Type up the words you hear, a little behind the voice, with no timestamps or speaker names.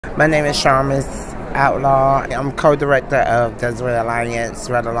My name is Sharmus Outlaw. I'm co-director of Desiree Alliance,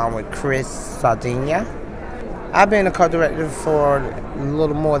 right along with Chris Sardinia. I've been a co-director for a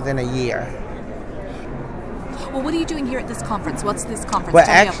little more than a year. Well, what are you doing here at this conference? What's this conference? Well,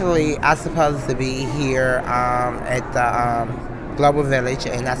 actually, I'm supposed to be here at the Global Village,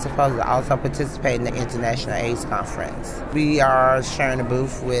 and I'm supposed to also participate in the International AIDS Conference. We are sharing a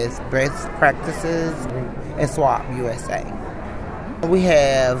booth with Best Practices and SWAP USA. We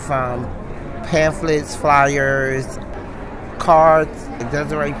have pamphlets, flyers, cards,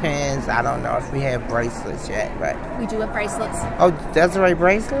 Desiree pins. I don't know if we have bracelets yet, but we do have bracelets. Oh, Desiree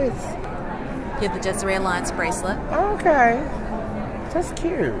bracelets? You have the Desiree Alliance bracelet. Okay, that's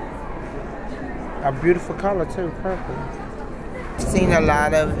cute. A beautiful color too, purple. I've seen a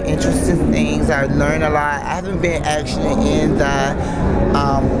lot of interesting things. I've learned a lot. I haven't been actually in the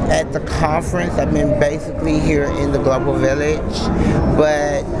at the conference. I've been basically here in the Global Village,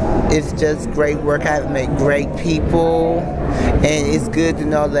 but it's just great work. I've met great people, and it's good to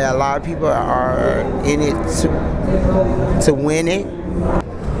know that a lot of people are in it to win it.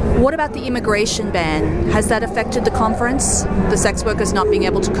 What about the immigration ban? Has that affected the conference? The sex workers not being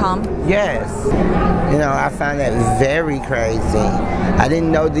able to come? Yes. You know, I found that very crazy. I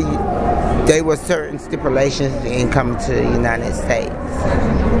didn't know there were certain stipulations in coming to the United States.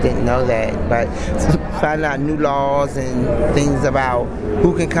 Didn't know that, but found out new laws and things about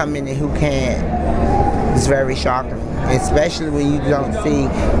who can come in and who can't. It's very shocking, especially when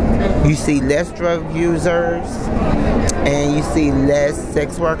you see less drug users, and you see less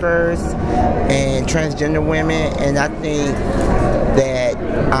sex workers and transgender women, and I think that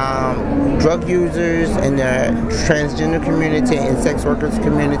drug users and the transgender community and sex workers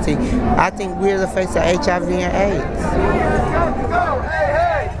community, I think we're the face of HIV and AIDS.